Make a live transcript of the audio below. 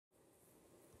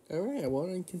Alright, I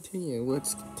want to continue.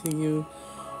 Let's continue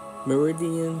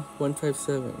Meridian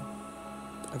 157.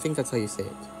 I think that's how you say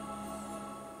it.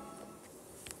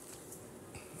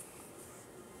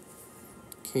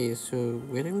 Okay, so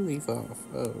where did we leave off?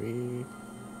 Oh,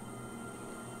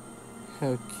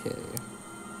 okay.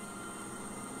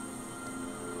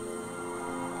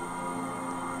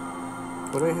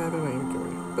 What do I have in my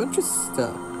inventory? Bunch of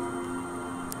stuff.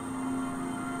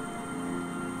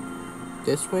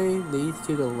 This way leads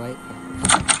to the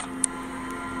lighthouse.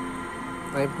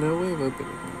 I have no way of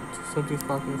opening it. Something's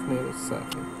blocking from the other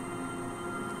side.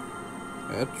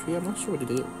 Actually, I'm not sure what to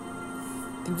do.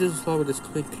 I think this is why this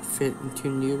clip could fit into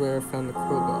near where I found the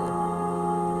crowbar.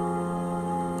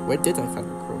 Where did I find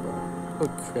the crowbar? Oh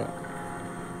crap.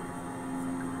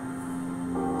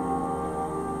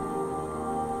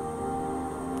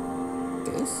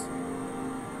 This?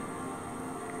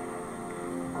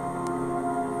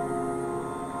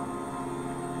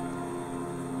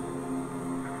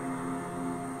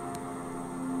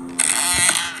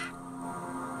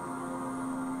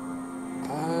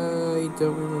 I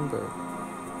don't remember.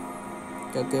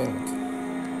 God damn it.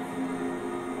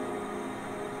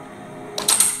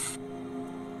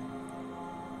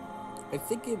 I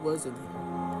think it was in here.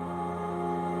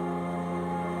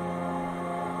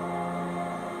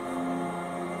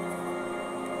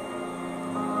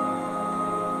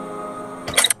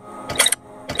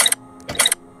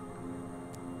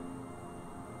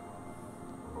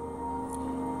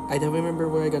 I don't remember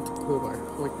where I got the crowbar.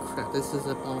 Holy crap, this is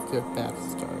off to a bad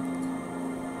start.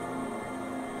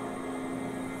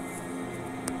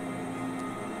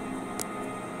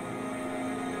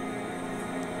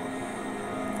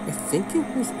 I think it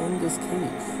was in this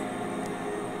cave.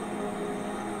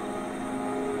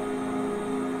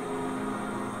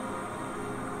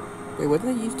 Wait, what did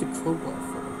I use the crowbar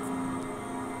for?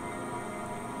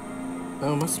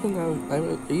 Oh, it must have been I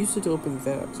used it to open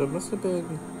that, so it must have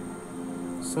been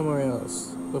somewhere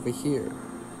else. Over here.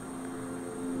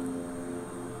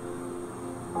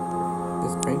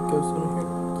 Does crank go somewhere here?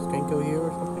 Does crank go here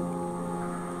or something?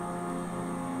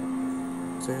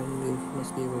 So it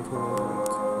must be able to hold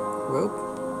it. Rope?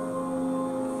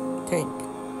 Tank.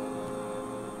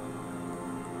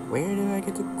 Where did I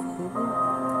get the crowbar?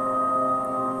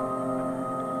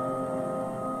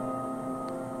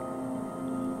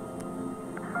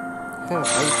 Hell, I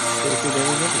seriously don't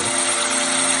remember.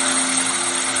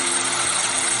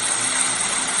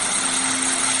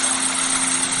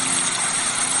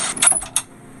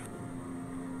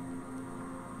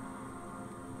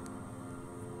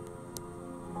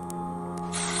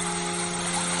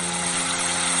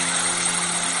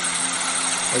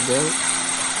 I don't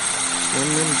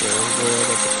remember where I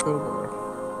got the crowbar.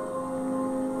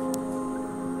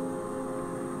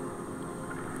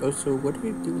 Oh, so what do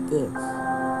we do with this?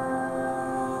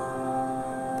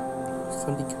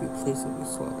 Something to be placed in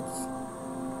these slots.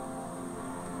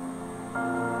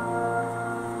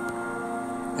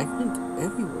 I went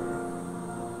everywhere.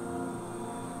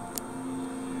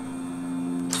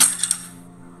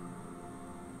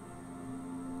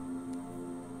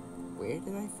 Where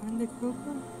did I find the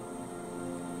crowbar?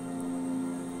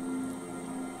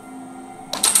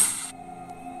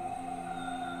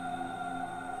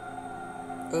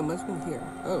 Oh, it must have been here.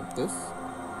 Oh, this?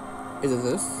 Is it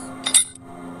this?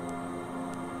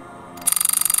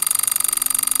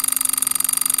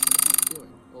 What is it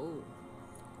doing? Oh.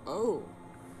 Oh!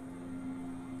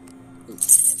 Ooh,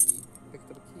 picked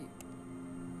up a key.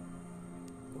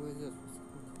 What is this? What's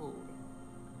something cold?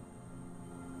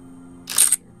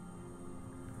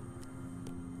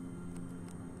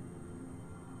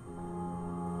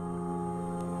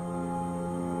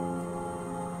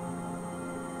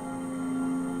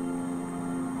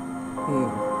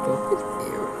 Don't put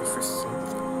arrows for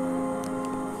something.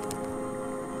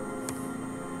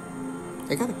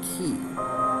 I got a key.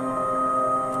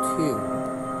 2.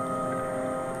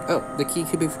 Oh, the key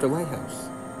could be for the lighthouse.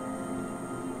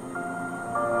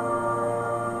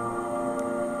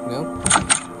 No?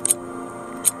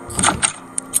 Key.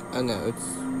 Oh no, it's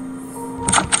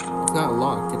not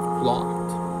locked, it's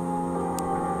blocked.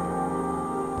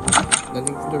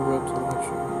 Nothing for the rope to launch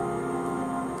it.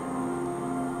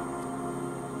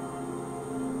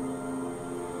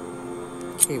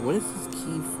 Okay, what is this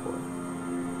key for?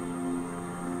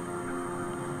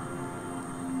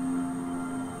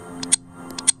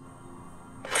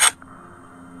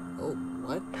 Oh,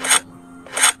 what?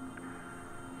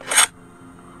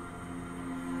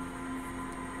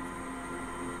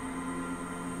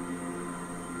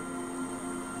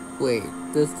 Wait,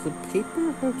 does the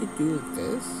paper have to do with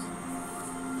this?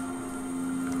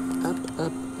 Up,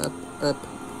 up, up, up,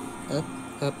 up,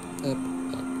 up, up,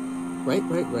 up. Right,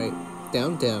 right, right.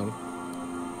 Down, down.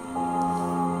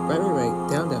 Right, right, right.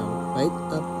 Down, down. Right,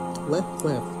 up. Left,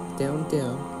 left. Down,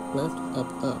 down. Left,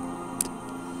 up, up.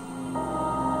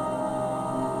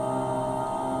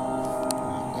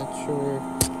 I'm not sure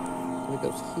it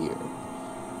goes here.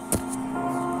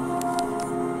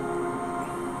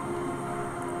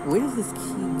 Where does this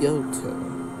key go to?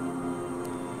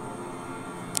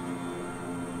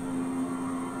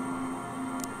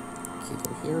 Key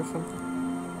go here or something?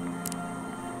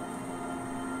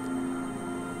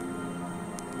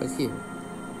 But here.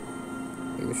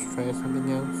 Maybe we should try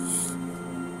something else.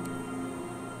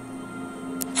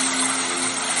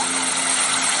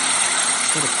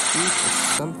 Got a key for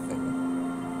something.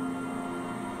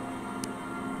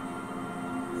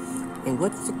 And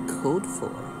what's the code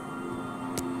for?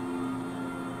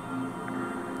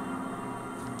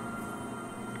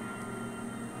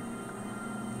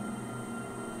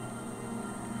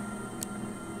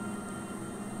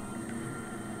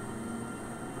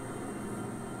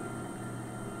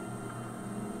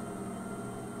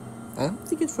 I don't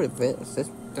think it's for this. That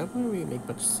doesn't really make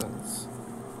much sense.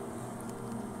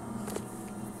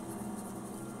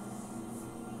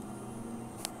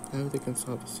 How they can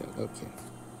solve a set? Okay.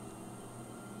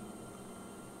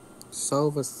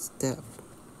 Solve a step.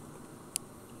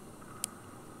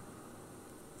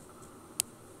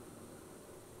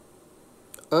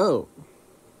 Oh.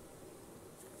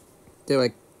 They're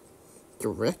like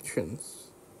directions.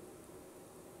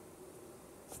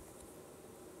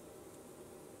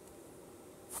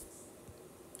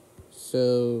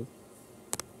 So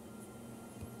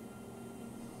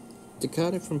they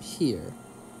got it from here.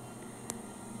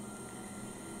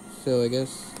 So I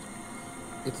guess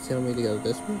it's telling me to go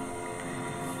this way.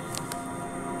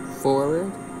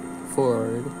 Forward,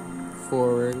 forward,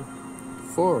 forward,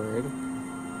 forward.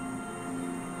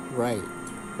 Right.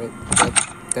 Right.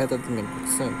 That doesn't make much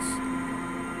sense.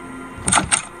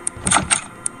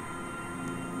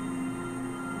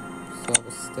 Solve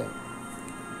a step.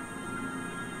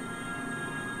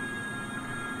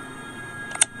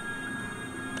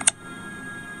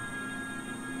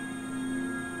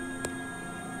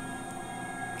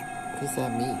 What does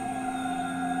that mean?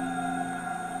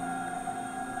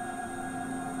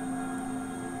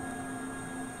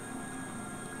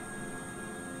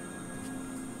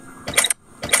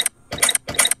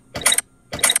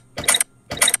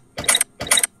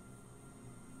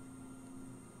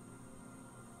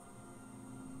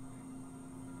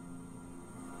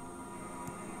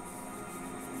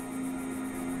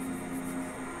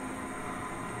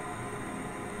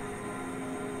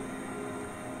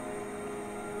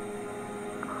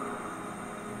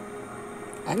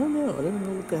 I don't know. I don't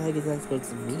know what the heck is that supposed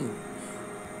to mean.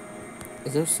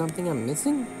 Is there something I'm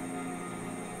missing?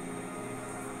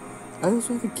 I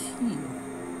also have a key.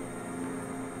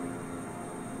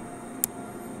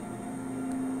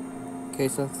 Okay,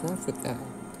 so it's not for that.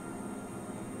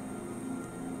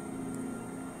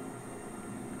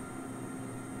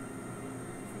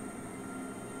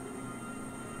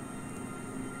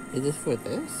 Is this for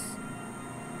this?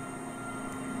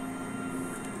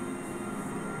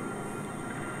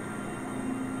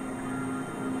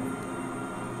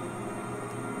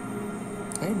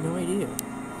 I have no idea.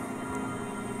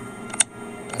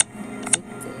 I think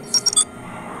this.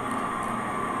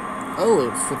 Oh,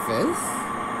 it's for this?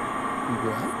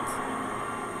 What?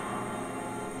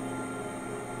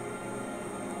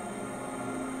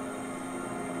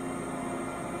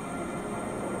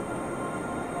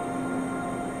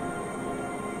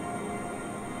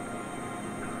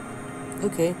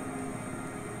 Okay.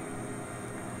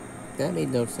 That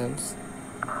made no sense.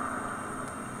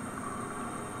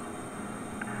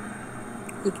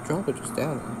 We could drop it just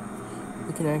down there.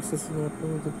 We can access it up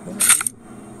over the back.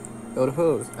 Oh, the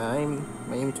hose. My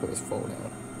inventory is full now.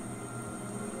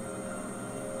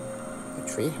 A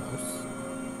treehouse?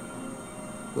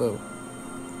 Whoa.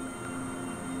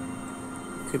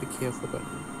 Could be careful about it.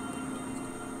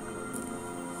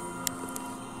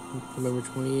 November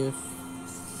 20th.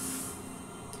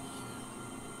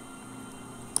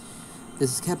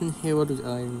 This is Captain Harold with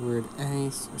Ironward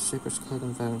Ice. Our ship was caught in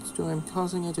a violent storm,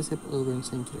 causing it to tip over and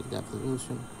sink to the depth of the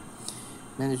ocean.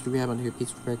 Managed to grab onto a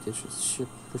piece of wreckage as the ship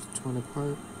was torn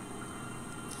apart.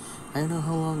 I don't know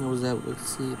how long I was out at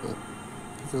sea, but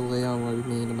the lay on what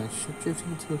remained of my ship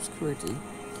drifting into obscurity.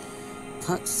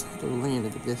 Caught sight of land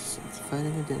at a distance,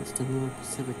 fighting against the North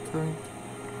Pacific current.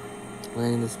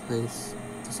 Landing this place,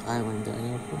 this island that I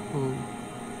know from home.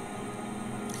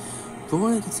 From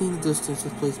what I can see in the distance,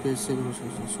 this place bears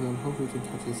civilization, so I'm hoping we can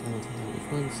touch this island and have it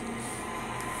once.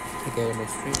 I get it, my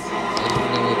strength. I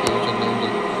don't know if it was a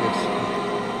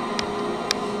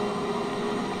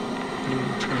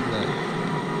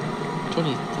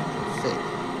funny thing to say.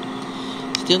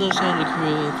 Still no sign of the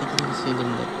crew, thinking to see them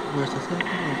that worse has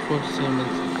happened, and report to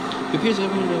settlements. It appears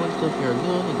everyone that wants to live here are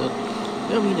gone, and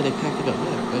I don't mean that they packed about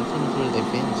matter, but it's almost where they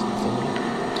vanished somewhere.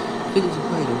 Figures are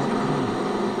quiet, and what home.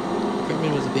 The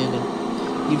apartment was abandoned.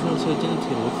 Even from so dinner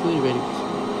table with food ready for some.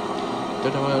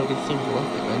 Don't know why I would get seemed to walk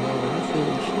it by now, we're not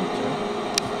feeling shelter.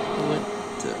 What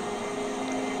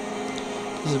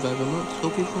survive a month,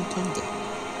 hope you find tender.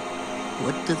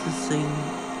 What does it say?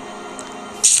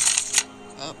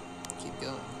 Oh, keep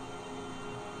going.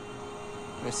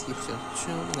 Rescue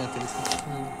shown, and after this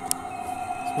time,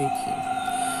 it's 18.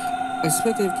 I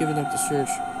suspect I've given up the search.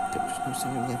 There's no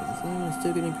sign of life as long as I'm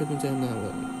still getting put down now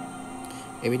low.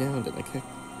 Every now and then I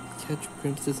catch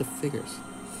glimpses of figures.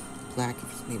 Black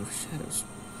if it's made of shadows.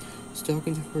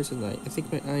 Stalking the horse at night, I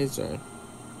think my eyes are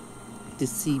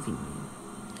deceiving me.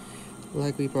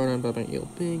 Likely brought on by my ill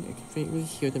being, I can faintly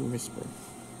hear them whisper.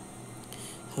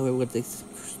 However, what they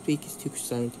speak is too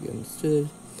silent to be understood.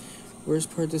 Worst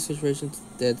part of the situation is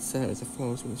the dead silence that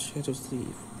follows when the shadows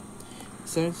leave. The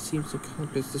silence seems to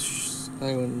encompass this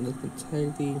island as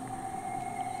entirely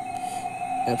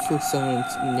absolute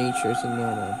silence in nature is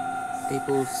normal.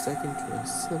 April 2nd,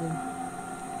 27.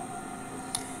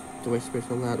 The whispers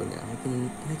are louder now. I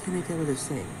can make out what they're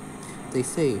saying. They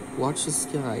say, watch the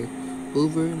sky,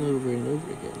 over and over and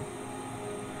over again.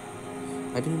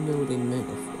 I didn't know what they meant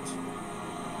at first,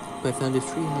 but I found this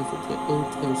treehouse with the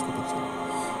old telescope inside.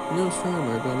 No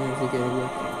astronomer, but I managed to get it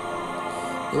working.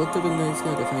 I looked up in the night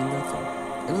sky to find nothing.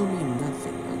 I don't mean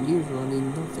nothing. Unusual, I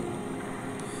mean nothing.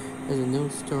 There's no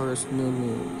stars, no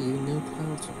moon, even no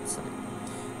clouds outside.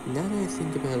 Now that I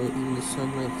think about it, even the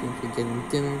sunlight seems to be getting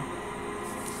dimmer.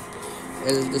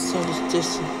 As the sun is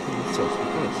distancing itself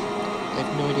from Earth. I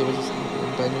have no idea what is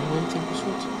happening, but I know one thing for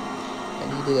certain. I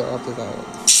need to get off this island.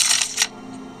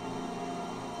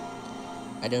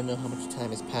 I don't know how much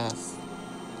time has passed.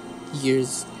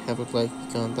 Years have likely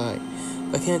gone by,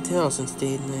 but I can't tell since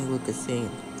day and night look the same.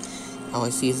 All I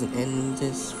see is an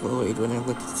endless void when I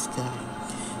look at the sky.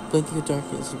 Blinking of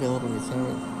darkness is available on this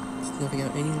island. Snuffing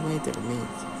out any light that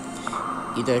remains.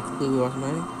 Either I completely lost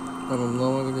mine, or I'm no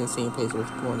longer in the same place I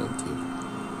was born into.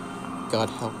 God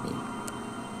help me.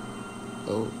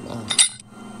 Oh my.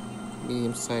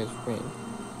 Medium-sized ring.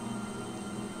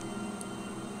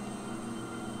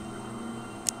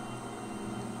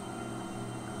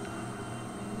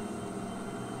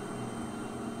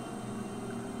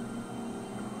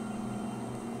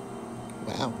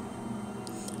 Wow.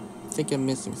 I think I'm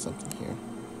missing something here.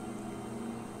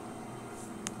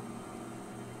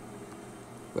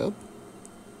 Rope?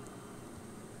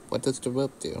 What does the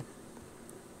rope do?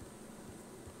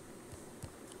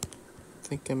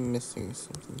 I think I'm missing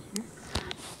something here.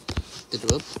 Did the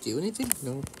rope do anything?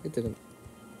 No, it didn't.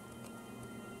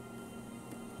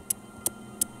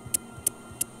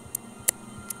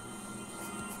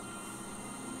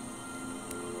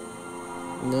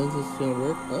 No, this is gonna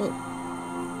work. Oh.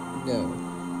 No.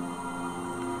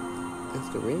 That's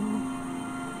the ring?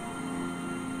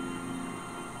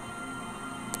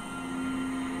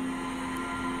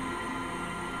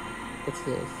 What's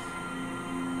this?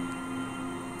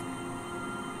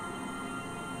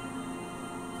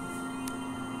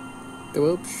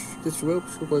 This rope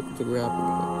should work with the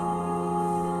grappling hook.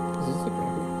 Is this a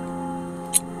grappling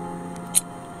hook?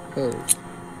 Oh,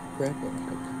 grappling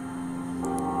hook.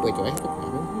 Wait, do I have a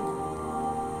grappling hook?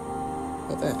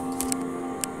 How about that?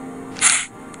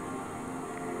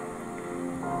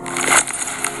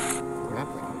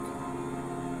 Grappling hook.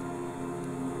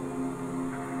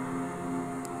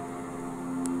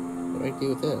 What do I do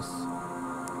with this?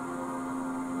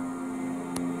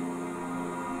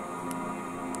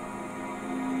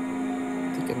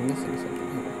 I'm missing something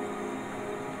here.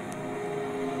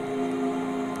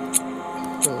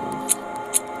 Close.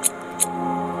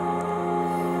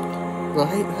 The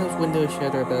lighthouse window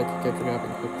shatter about to get the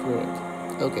grappling hook through it.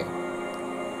 Okay.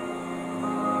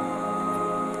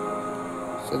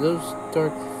 So those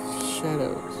dark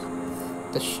shadows,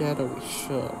 the shadowy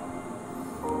show.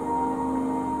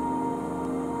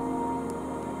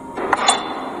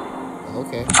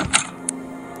 Okay.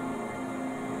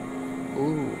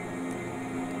 Ooh.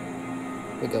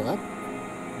 We go up.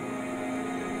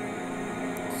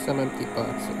 Some empty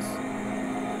boxes.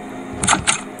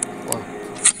 Locked.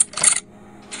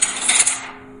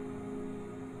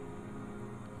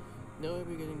 No way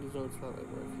we're getting the Zord spotlight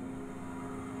work.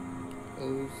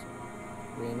 O's.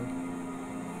 Ring.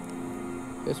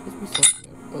 This must be something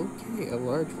else. Okay, a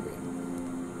large ring.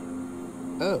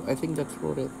 Oh, I think that's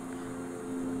for it.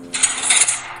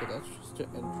 Okay, that's just the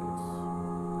entrance.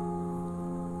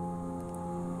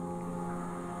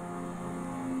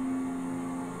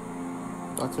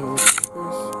 Lots of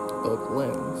papers. Oak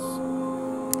lens.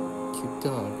 Cute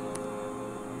dog.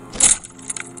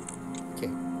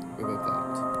 Okay, remove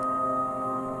that.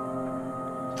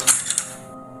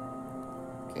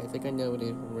 Okay, I think I know where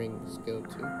these rings go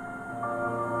to.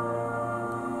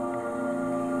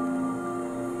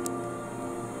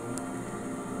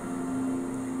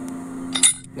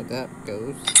 No, that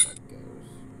goes. That goes.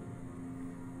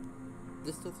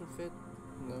 This doesn't fit?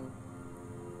 No.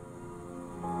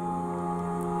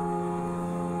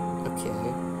 Okay.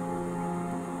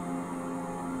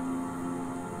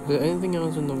 Is there anything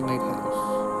else in the White House?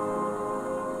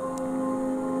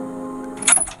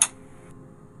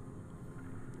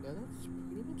 No, that's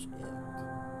pretty much it.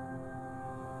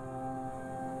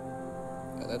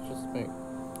 Oh, that's just my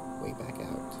way back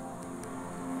out.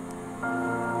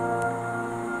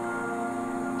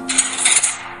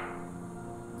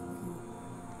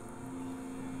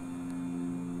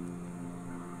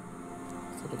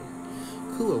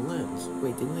 Cool, a lens.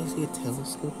 Wait, didn't I see a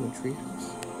telescope in the treehouse?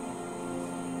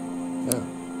 Oh.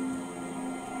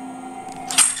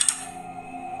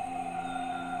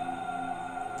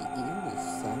 The eerie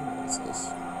silence is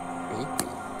creepy.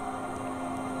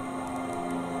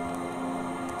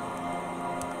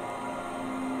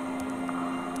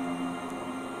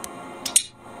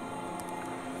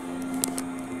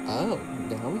 Oh,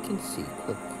 now we can see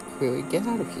clearly. Get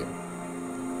out of here.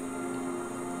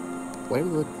 What are we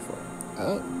looking for?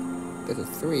 Oh, there's a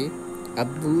 3. A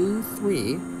blue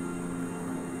 3.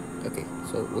 Okay,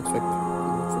 so it looks like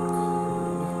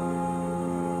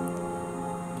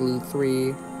blue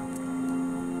 3.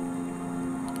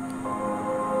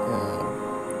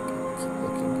 Keep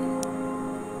looking.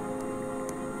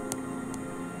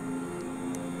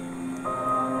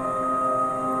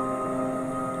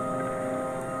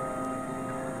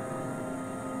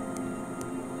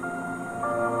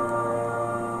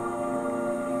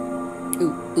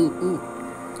 Ooh.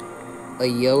 A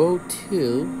yellow 2.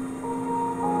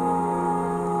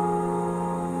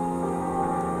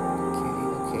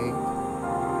 Okay.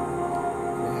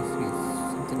 There has to be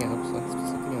something else.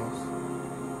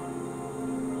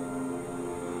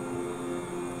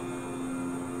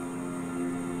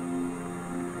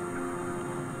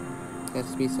 Has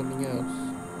to be something else.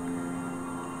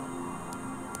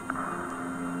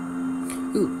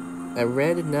 Ooh, a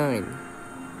red 9.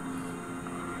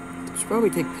 Should probably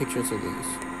take pictures of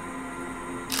these.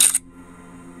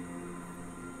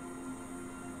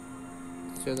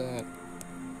 So that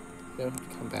I don't have to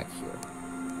come back here.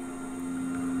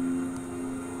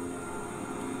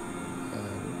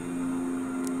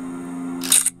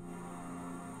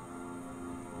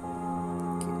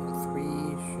 Okay, the 3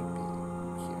 should be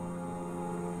here.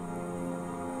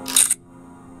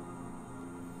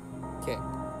 Okay.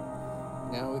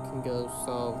 Now we can go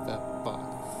solve that box.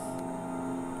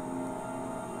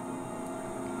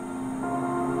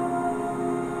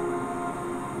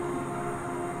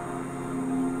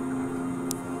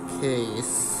 Okay,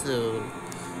 so...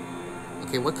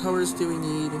 Okay, what colors do we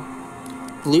need?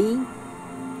 Blue,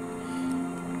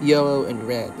 yellow, and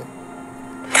red.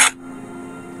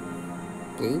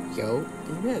 Blue, yellow,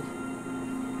 and red.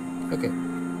 Okay,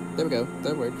 there we go.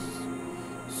 That works.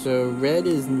 So, red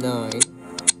is 9.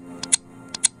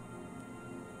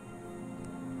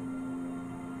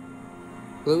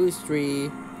 Blue is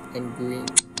 3, and green.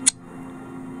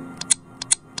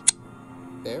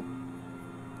 There.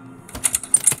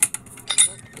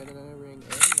 Got another ring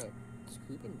and a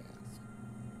scuba mask.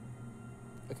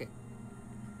 Okay.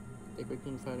 Think we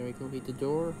can finally complete the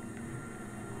door.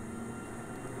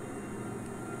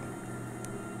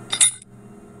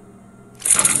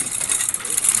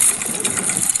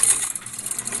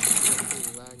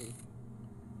 Laggy.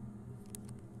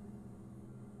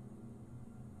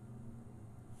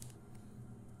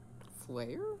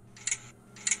 Flare?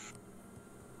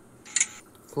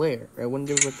 Flare. I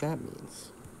wonder what that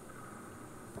means.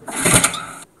 I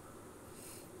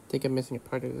think I'm missing a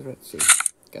part of the red suit.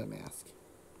 Got a mask.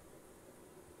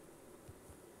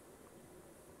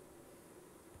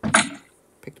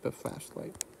 Picked up a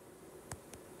flashlight.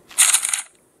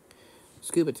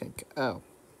 Scuba tank. Oh.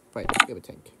 Right, scuba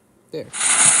tank. There. A red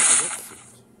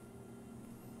suit.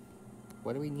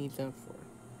 What do we need that for?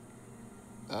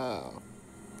 Oh.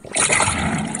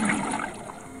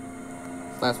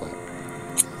 Flashlight.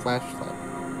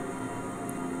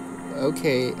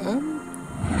 Okay,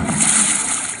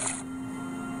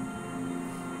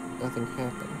 nothing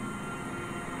happened.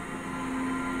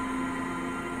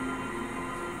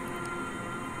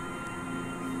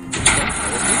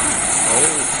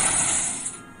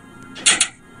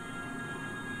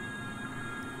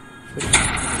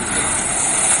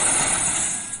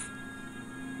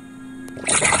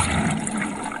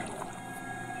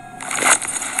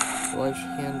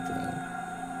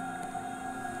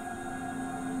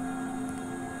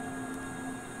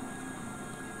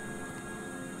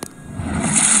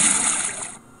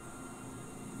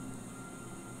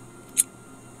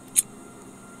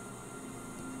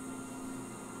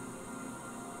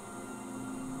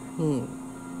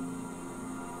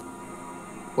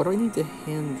 What do I need the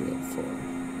hand drill for?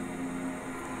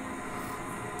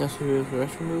 Necessary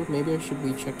restroom move? Maybe I should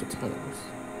recheck the times.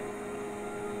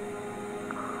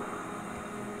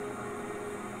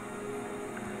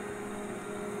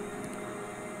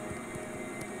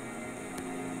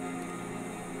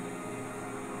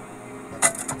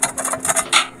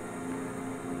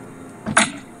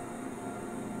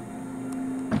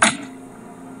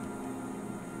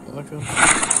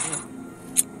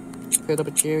 Filled up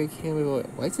a jerry can with oil.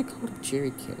 Why is it called a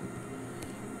jerry can?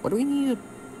 What do we need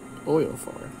oil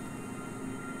for?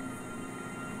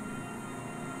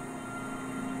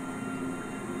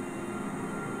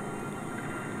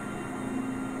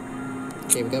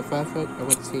 Okay, we got flashlight. I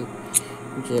want to see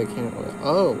jerry can of oil.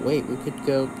 Oh, wait, we could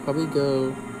probably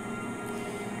go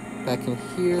back in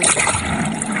here.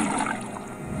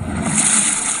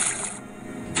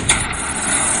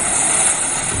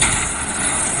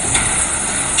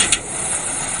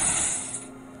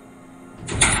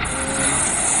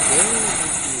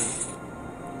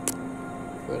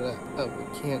 Oh,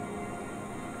 we can't.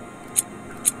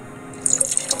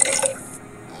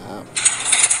 Ow.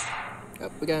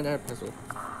 Oh, we got another puzzle.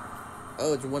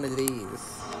 Oh, it's one of these.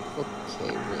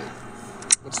 Okay, wait.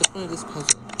 What's the point of this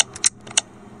puzzle?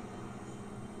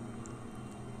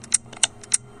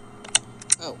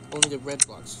 Oh, only the red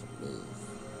blocks move.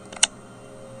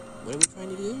 What are we trying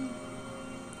to do?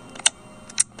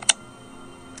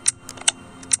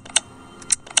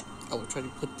 Oh, we're trying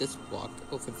to put this block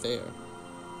over there.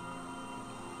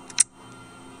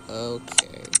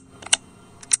 Okay.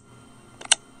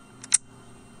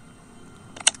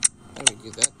 How do we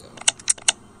do that, though?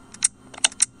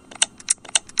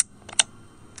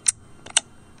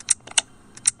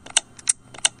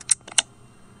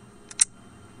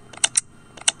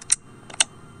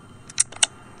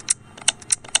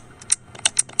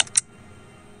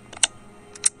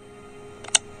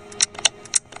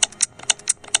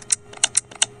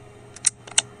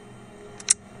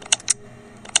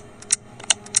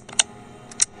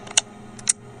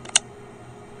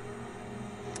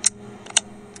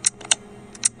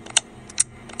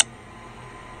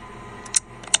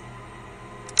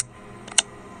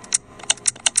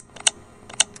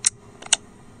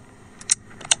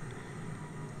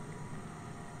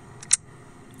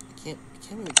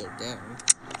 Can't really go down.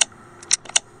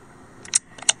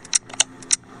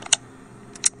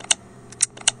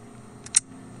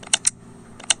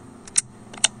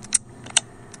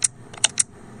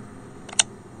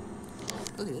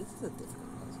 Okay, this is a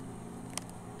difficult puzzle.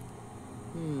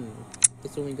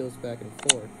 This only goes back and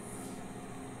forth.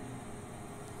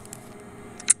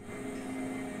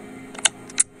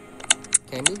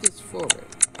 Can I move this forward?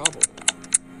 Probably.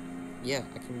 Yeah,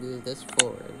 I can move this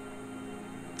forward.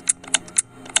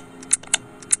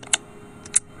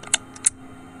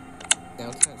 Now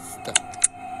it's kind of stuck.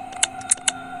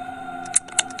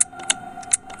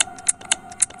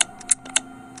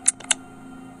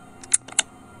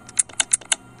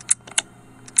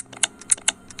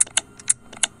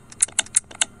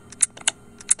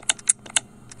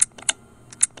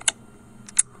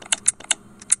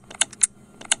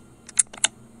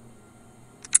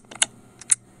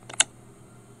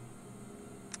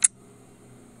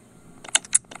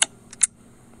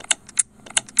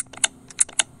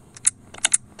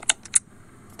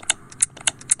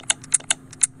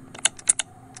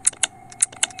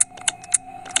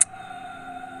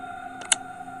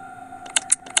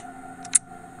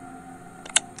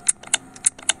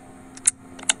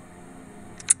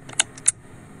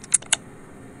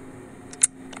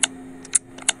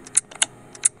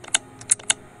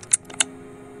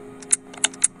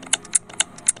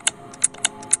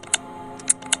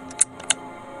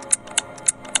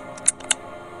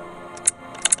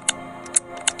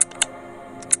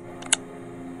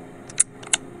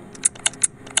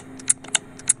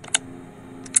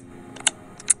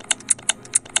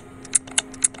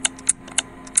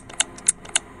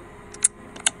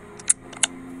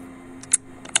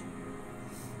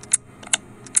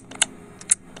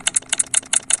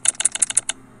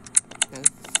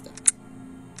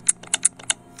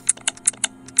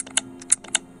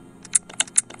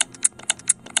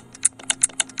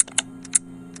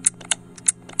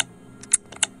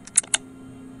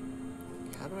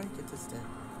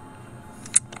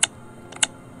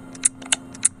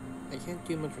 Can't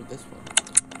do much with this one.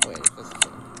 Oh wait, this is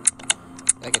fun.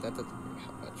 Okay, that doesn't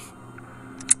help much.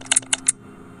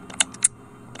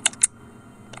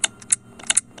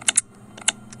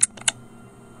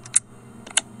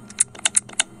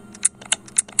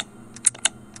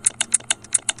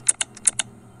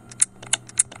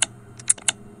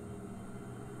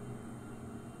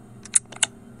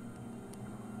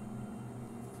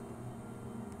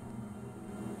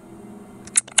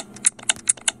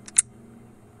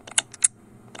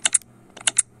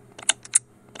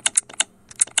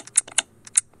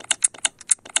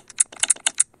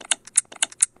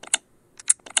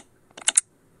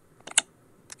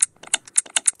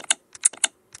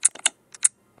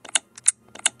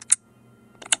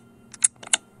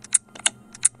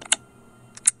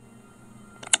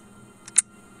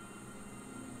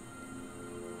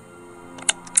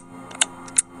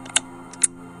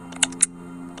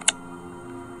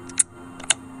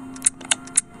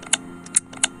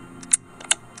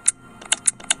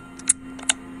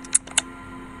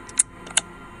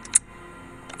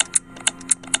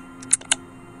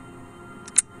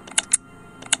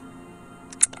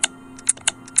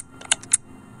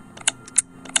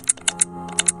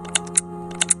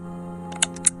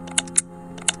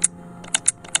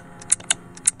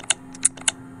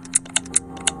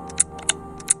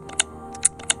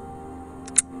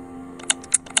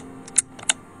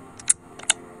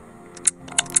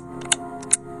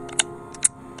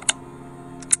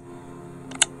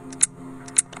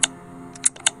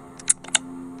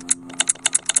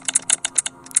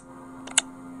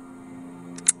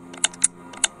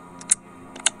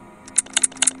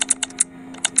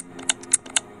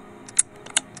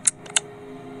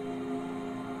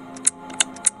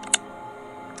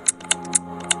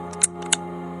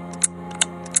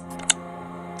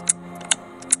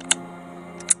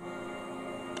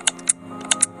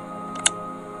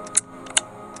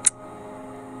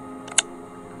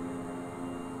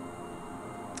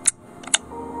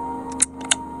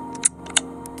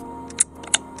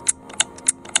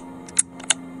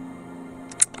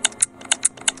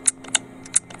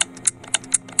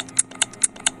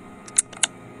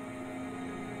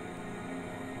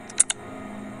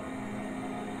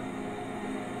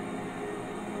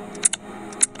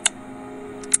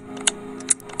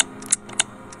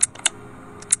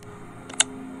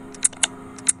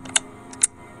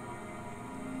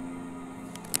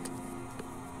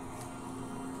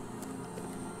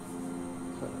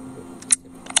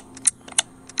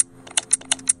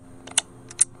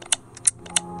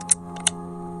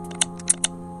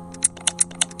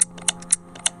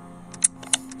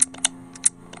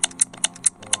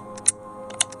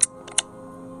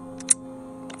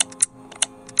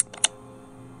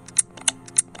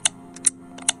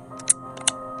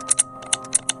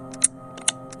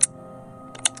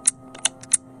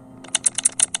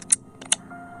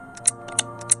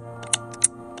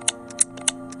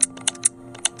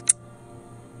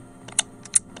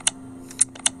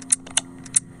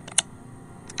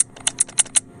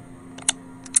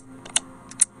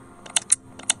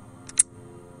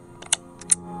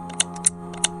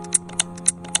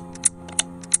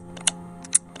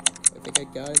 think I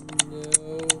got it. No.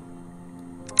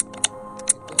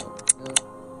 I don't. No.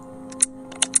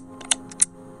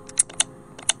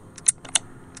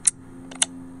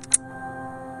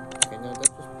 Okay, no, that's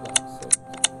just black, so.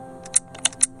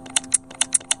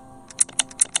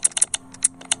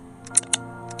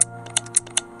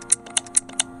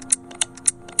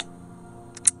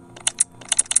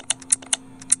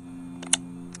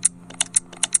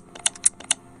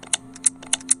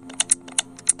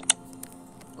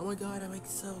 Oh my god, I'm like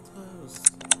so close.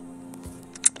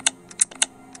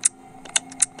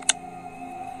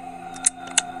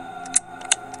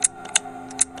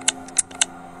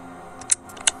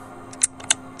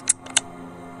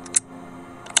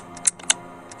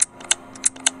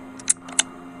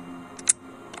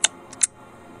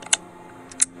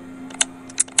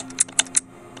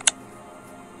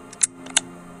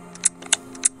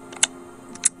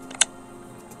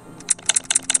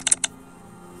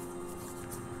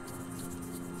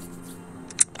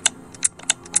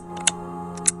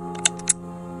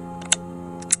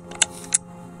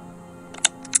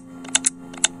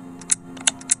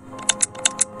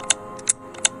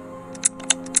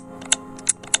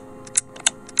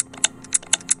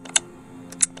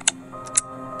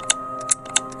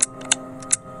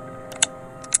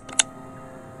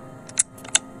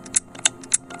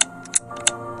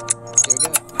 Here we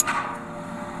go.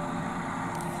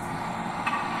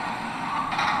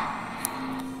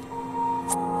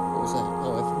 What was that?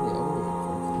 Oh, I think the elevator.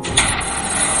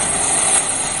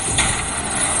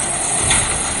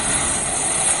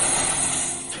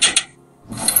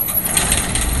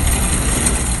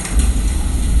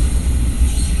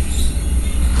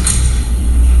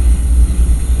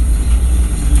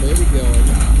 Where are we going?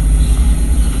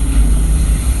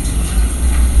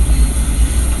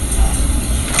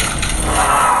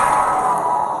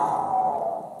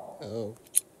 Oh.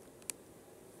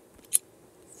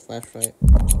 Flashlight.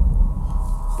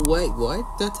 Wait, what?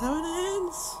 That's how it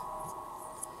ends?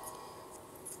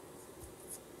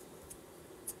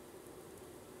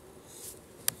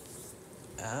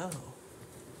 Oh.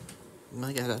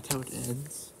 My god, that's how it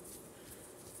ends.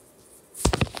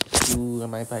 Ooh, I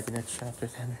might buy the next chapter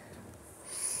then.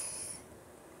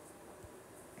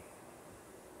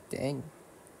 Dang.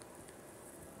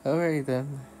 Alright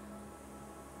then.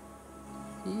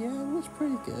 Yeah, it was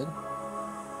pretty good.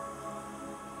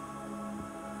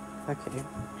 Okay.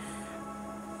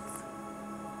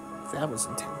 That was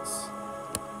intense.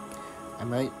 I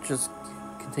might just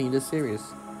continue the series.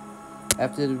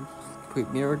 After the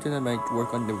Meridian, I might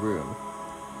work on the room.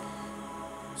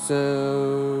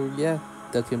 So, yeah.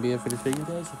 That's gonna be it for this video,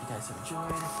 guys. Hope you guys have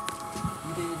enjoyed. If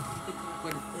you did, hit the like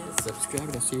button and subscribe,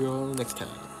 and I'll see you all next time.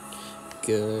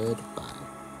 Goodbye.